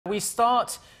We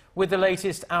start with the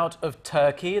latest out of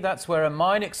Turkey. That's where a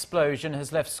mine explosion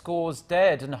has left scores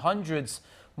dead and hundreds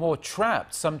more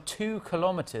trapped, some 2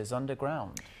 kilometers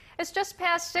underground. It's just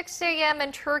past 6 a.m.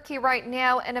 in Turkey right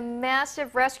now, and a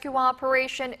massive rescue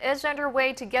operation is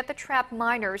underway to get the trapped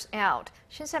miners out.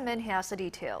 Shin Se-min has the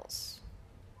details.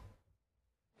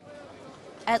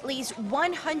 At least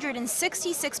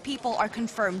 166 people are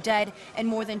confirmed dead, and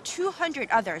more than 200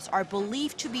 others are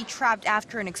believed to be trapped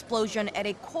after an explosion at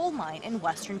a coal mine in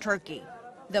western Turkey.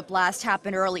 The blast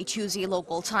happened early Tuesday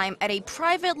local time at a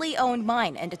privately owned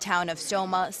mine in the town of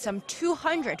Soma, some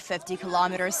 250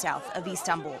 kilometers south of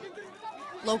Istanbul.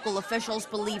 Local officials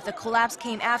believe the collapse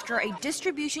came after a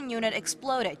distribution unit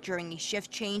exploded during a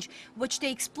shift change, which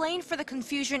they explained for the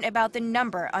confusion about the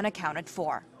number unaccounted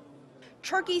for.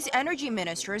 Turkey's energy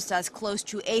minister says close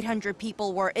to 800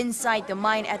 people were inside the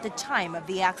mine at the time of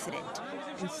the accident,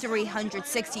 and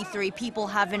 363 people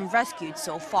have been rescued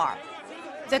so far.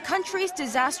 The country's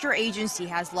disaster agency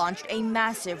has launched a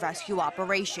massive rescue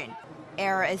operation.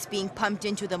 Air is being pumped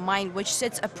into the mine, which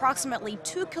sits approximately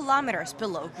 2 kilometers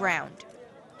below ground.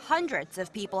 Hundreds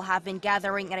of people have been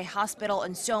gathering at a hospital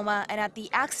in Soma and at the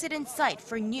accident site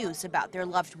for news about their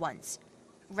loved ones.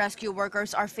 Rescue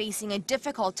workers are facing a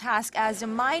difficult task as the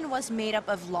mine was made up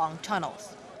of long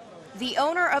tunnels. The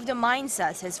owner of the mine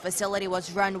says his facility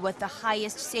was run with the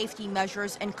highest safety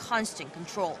measures and constant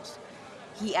controls.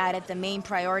 He added the main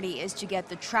priority is to get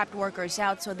the trapped workers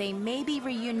out so they may be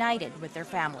reunited with their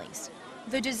families.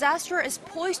 The disaster is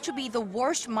poised to be the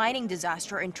worst mining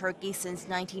disaster in Turkey since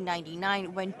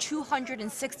 1999, when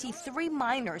 263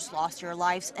 miners lost their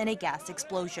lives in a gas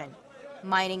explosion.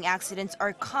 Mining accidents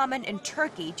are common in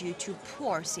Turkey due to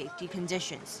poor safety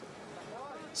conditions.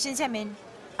 Shin Se-min,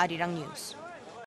 Arirang News.